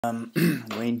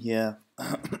Wayne here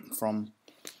from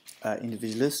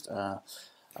Individualist.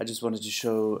 I just wanted to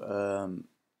show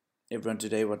everyone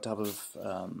today what type of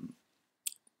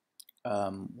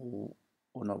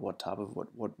or not what type of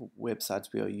what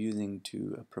websites we are using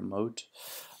to promote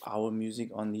our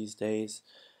music on these days.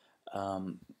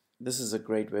 This is a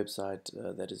great website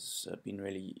that has been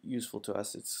really useful to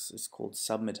us. It's called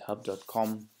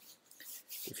submithub.com.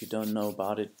 If you don't know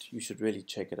about it, you should really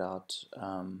check it out.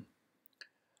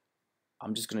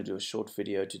 I'm just going to do a short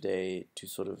video today to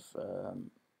sort of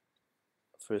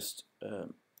first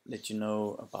let you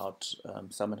know about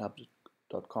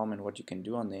submithub.com and what you can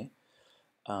do on there.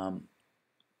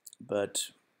 But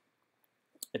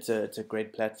it's a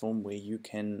great platform where you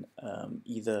can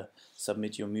either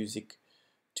submit your music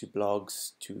to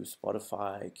blogs, to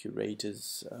Spotify,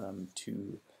 curators,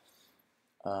 to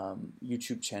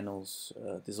YouTube channels.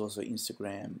 There's also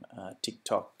Instagram,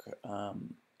 TikTok,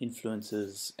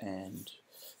 influencers, and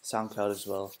SoundCloud as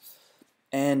well.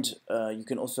 And you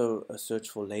can also search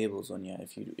for labels on here.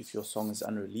 If your song is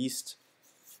unreleased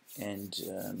and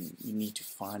you need to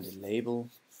find a label,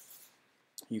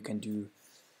 you can do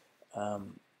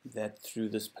that through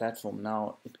this platform.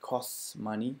 Now it costs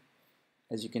money.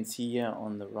 As you can see here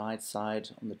on the right side,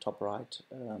 on the top right,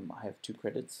 I have 2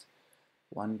 credits.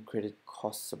 One credit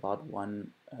costs about $1.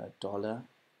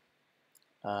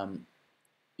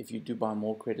 If you do buy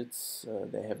more credits,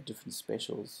 they have different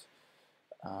specials.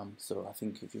 So I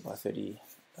think if you buy 30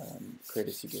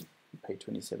 credits, you pay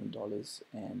 $27.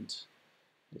 And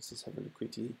let's just have a look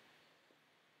quickly.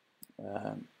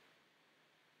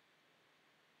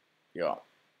 Yeah.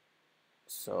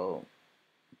 So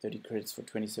 30 credits for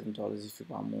 $27. If you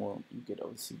buy more, you get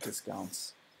obviously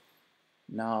discounts.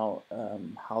 Now,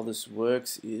 how this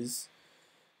works is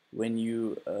when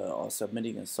you are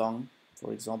submitting a song,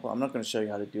 for example, I'm not going to show you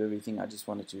how to do everything. I just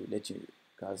wanted to let you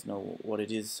guys know what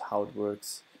it is, how it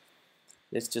works.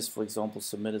 Let's just, for example,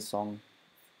 submit a song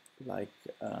like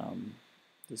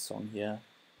this song here.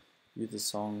 View the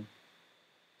song.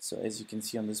 So as you can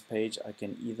see on this page, I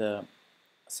can either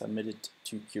submit it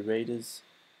to curators,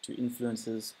 to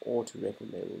influencers, or to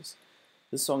record labels.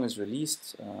 This song is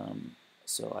released,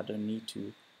 so I don't need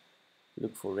to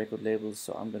look for record labels,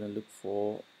 so I'm going to look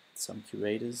for some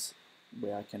curators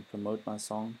where I can promote my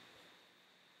song.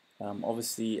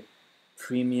 Obviously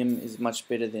premium is much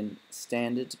better than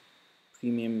standard.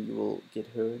 Premium, you will get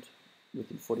heard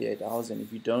within 48 hours, and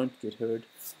if you don't get heard,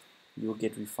 you will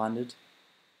get refunded.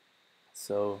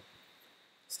 So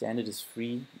standard is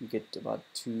free. You get about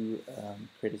 2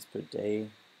 credits per day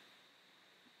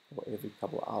or every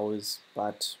couple hours,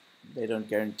 but they don't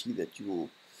guarantee that you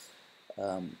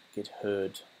will get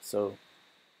heard. So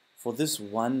for this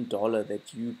 $1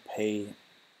 that you pay,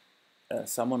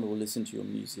 someone will listen to your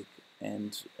music,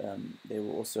 and they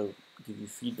will also give you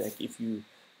feedback if you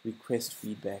request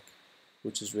feedback,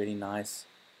 which is really nice.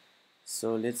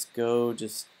 So let's go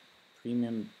just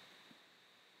premium.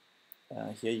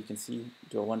 Here you can see,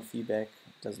 do I want feedback?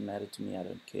 Doesn't matter to me, I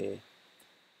don't care.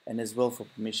 And as well for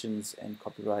permissions and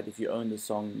copyright, if you own the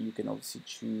song, you can obviously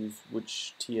choose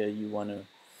which tier you want to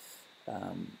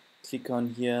click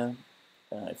on here.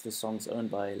 If the song's owned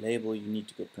by a label, you need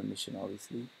to get permission,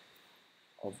 obviously,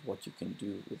 of what you can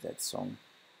do with that song.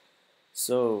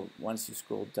 So once you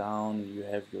scroll down, you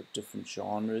have your different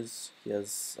genres.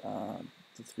 Here's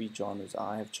the 3 genres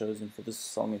I have chosen for this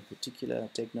song in particular: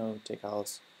 techno, tech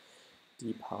house,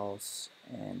 deep house,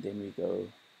 and then we go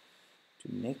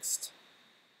to next.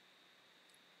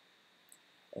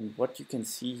 And what you can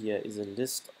see here is a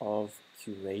list of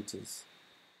curators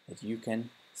that you can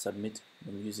submit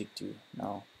your music to.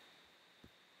 Now,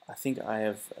 I think I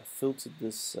have filtered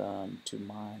this to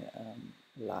my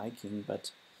liking,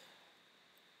 but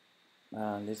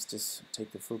let's just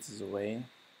take the filters away.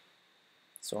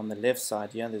 So on the left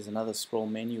side here, there's another scroll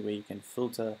menu where you can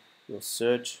filter your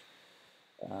search.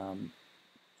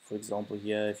 For example,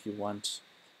 here, if you want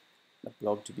a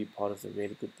blog to be part of the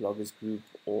Really Good Bloggers group,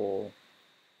 or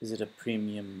is it a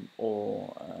premium,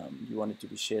 or you want it to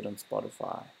be shared on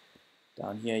Spotify.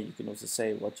 Down here you can also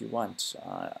say what you want.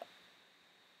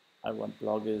 I want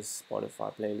bloggers,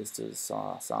 Spotify playlisters,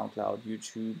 SoundCloud,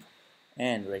 YouTube,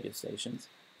 and radio stations.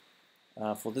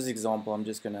 For this example, I'm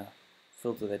just going to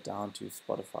filter that down to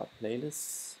Spotify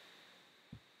playlists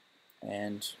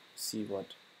and see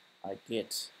what I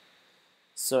get.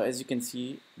 So as you can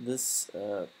see, this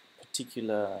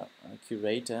particular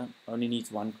curator only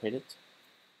needs 1 credit.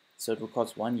 So it will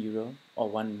cost €1 or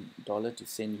 $1 to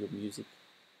send your music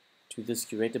to this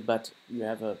curator, but you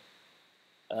have a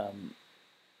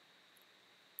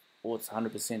or it's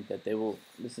 100% that they will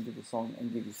listen to the song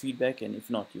and give you feedback, and if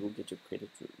not, you will get your credit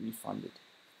refunded.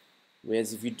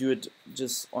 Whereas if you do it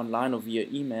just online or via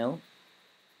email,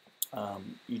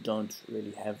 you don't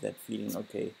really have that feeling,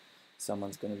 okay,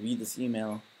 someone's going to read this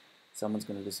email, someone's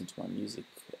going to listen to my music,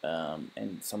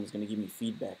 and someone's going to give me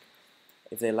feedback.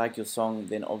 If they like your song,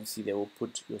 then obviously they will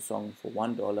put your song for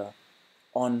 $1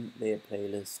 on their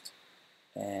playlist,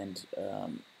 and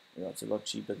it's a lot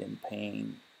cheaper than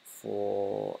paying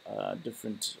for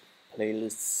different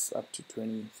playlists up to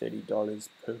 $20–30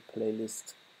 per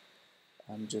playlist,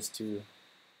 just to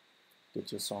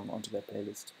get your song onto that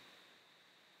playlist.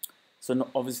 So no,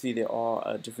 obviously there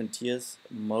are different tiers.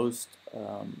 Most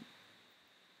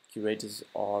curators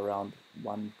are around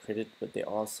 1 credit, but there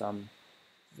are some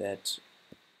that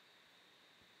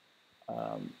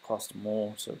cost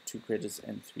more, so 2 credits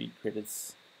and 3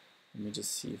 credits. Let me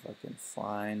just see if I can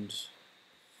find.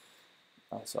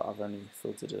 So I've only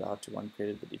filtered it out to 1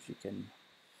 credit, but if you can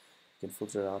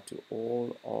filter it out to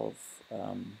all of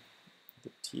the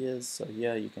tiers. So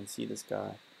here you can see this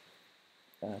guy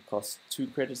costs 2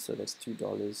 credits, so that's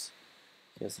 $2.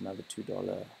 Here's another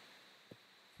 $2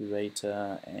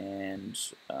 curator, and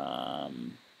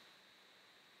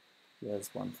here's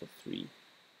one for 3.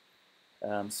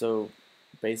 So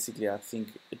basically, I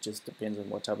think it just depends on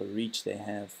what type of reach they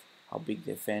have, how big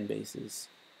their fan base is,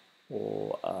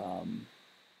 or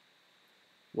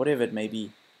whatever it may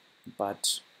be.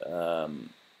 But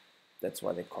that's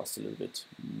why they cost a little bit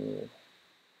more.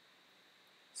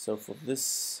 So for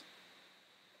this,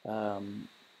 it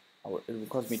will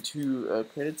cost me 2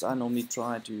 credits. I normally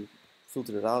try to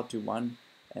filter it out to 1,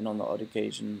 and on the odd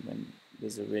occasion when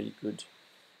there's a really good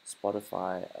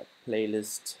Spotify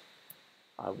playlist,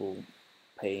 I will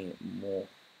pay more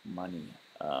money.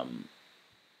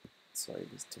 Sorry,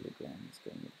 this Telegram is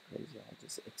going a bit crazy. I'll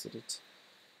just exit it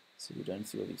so you don't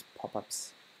see all these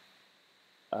pop-ups.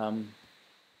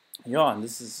 Yeah, and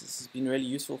this has been really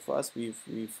useful for us. We've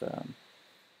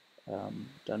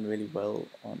done really well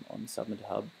on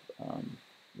submithub.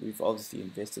 We've obviously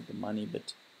invested the money,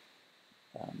 but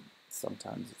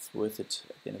sometimes it's worth it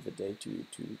at the end of the day to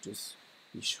just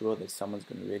be sure that someone's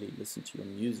going to really listen to your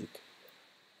music.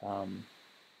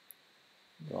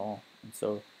 Yeah, and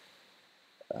so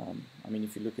I mean,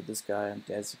 if you look at this guy and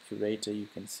as a curator, you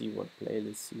can see what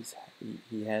playlists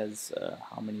he has,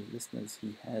 how many listeners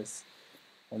he has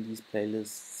on these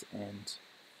playlists, and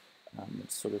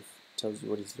it sort of tells you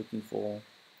what he's looking for.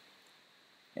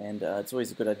 And it's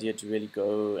always a good idea to really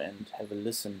go and have a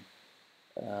listen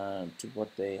to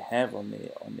what they have on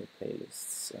their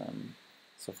playlists.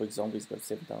 So for example, he's got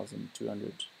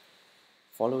 7,200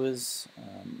 followers.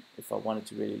 If I wanted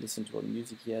to really listen to what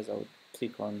music he has, I would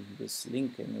click on this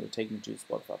link and it would take me to his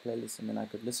Spotify playlist, and then I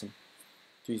could listen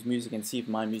to his music and see if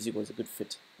my music was a good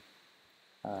fit.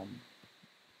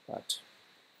 But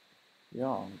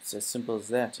yeah, it's as simple as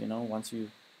that, you know. Once you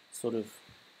sort of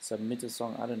submit a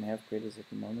song, I don't have credits at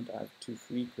the moment. I have 2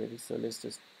 free credits, so let's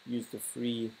just use the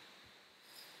free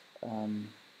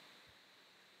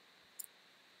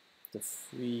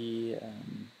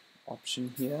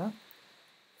option here,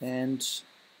 and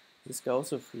this guy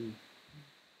also free.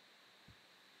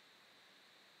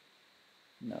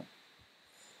 No.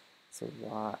 So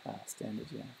why standard?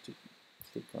 You have to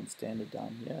click on standard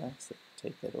down here. So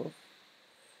take that off.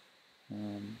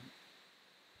 Let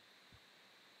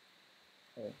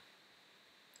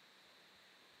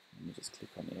me just click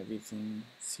on everything.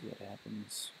 See what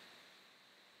happens.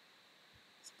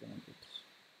 Standard.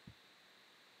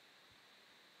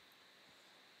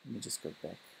 Let me just go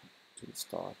back to the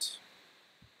start.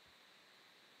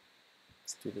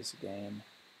 Let's do this again.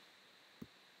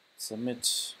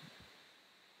 Submit.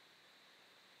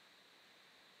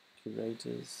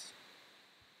 Curators.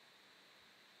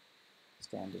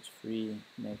 Standard free.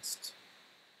 Next.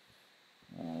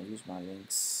 Use my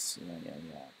links.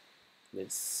 Yeah.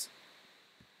 Let's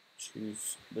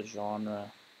choose the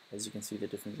genre. As you can see, the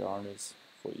different genres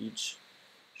for each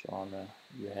genre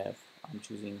you have.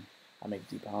 I make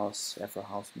deep house, Afro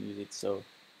house music, so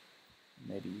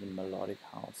maybe even melodic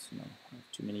house. I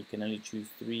have too many. You can only choose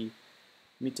 3.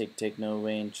 Let me take techno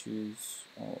away and choose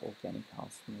organic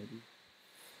house maybe.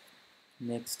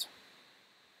 Next,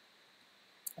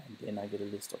 and then I get a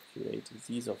list of curators.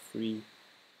 These are free,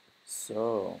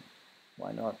 so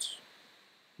why not?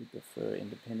 We prefer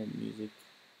independent music.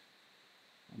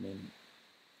 I mean,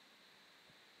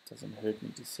 it doesn't hurt me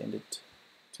to send it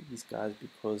to these guys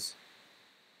because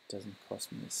it doesn't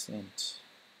cost me a cent.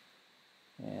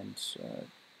 And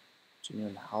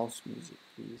genuine house music,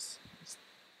 please. Let's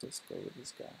just go with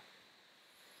this guy.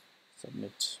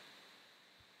 Submit.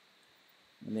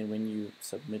 and then when you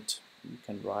submit, you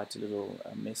can write a little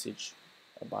message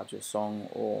about your song,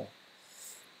 or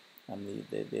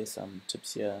there's some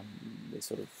tips here. They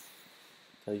sort of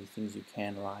tell you things you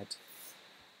can write.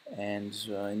 And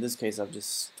in this case, I've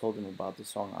just told them about the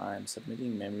song I am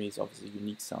submitting. Memory is obviously a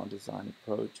unique sound design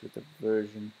approach with a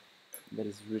version that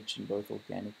is rich in both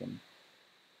organic and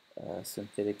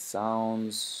synthetic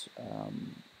sounds.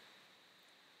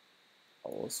 I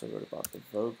also wrote about the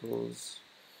vocals.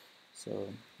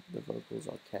 So the vocals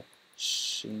are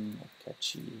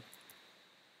catchy,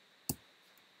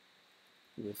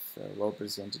 with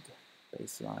well-presented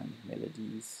bass line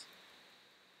melodies.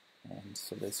 And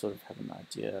so they sort of have an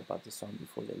idea about the song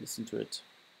before they listen to it.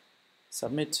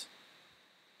 Submit,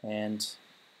 and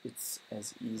it's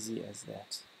as easy as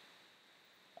that.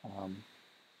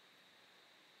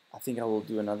 I think I will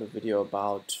do another video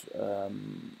about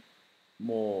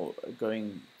more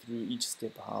going through each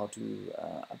step, how to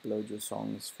upload your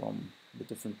songs from the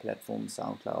different platforms,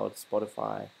 SoundCloud,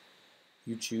 Spotify,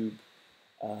 YouTube,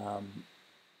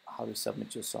 how to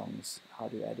submit your songs, how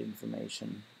to add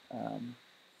information,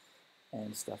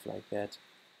 and stuff like that.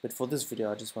 But for this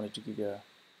video, I just wanted to give you a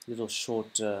little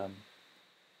short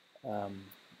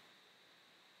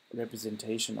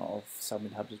representation of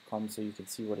submithub.com, so you can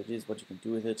see what it is, what you can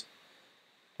do with it.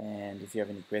 And if you have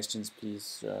any questions,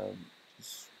 please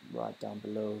just write down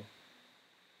below,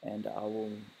 and I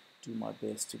will do my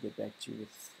best to get back to you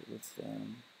with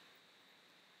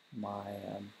my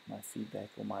feedback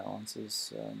or my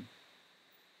answers.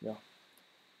 Yeah.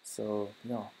 So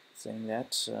yeah, saying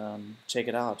that, check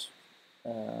it out.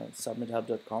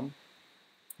 Submithub.com,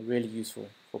 really useful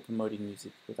for promoting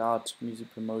music. Without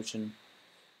music promotion,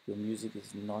 your music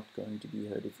is not going to be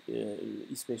heard,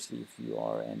 especially if you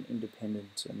are an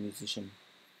independent musician.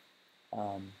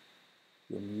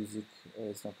 Your music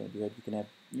is not going to be heard.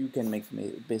 You can make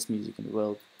the best music in the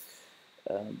world,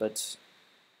 but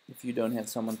if you don't have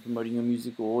someone promoting your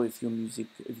music, or if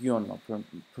you are not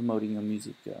promoting your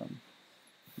music,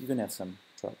 you're gonna have some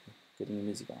trouble getting your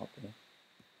music out there.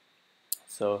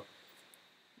 So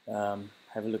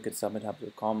have a look at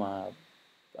submithub.com.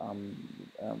 I'm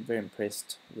very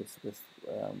impressed with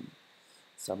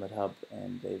SubmithHub,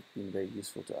 and they've been very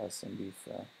useful to us, and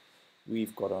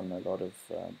we've got on a lot of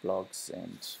blogs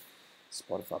and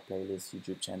Spotify playlists,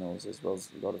 YouTube channels, as well as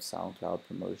a lot of SoundCloud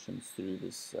promotions through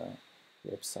this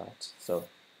website. So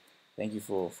thank you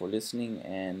for listening,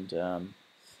 and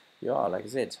yeah, like I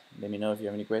said, let me know if you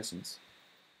have any questions.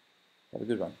 Have a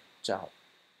good one. Ciao.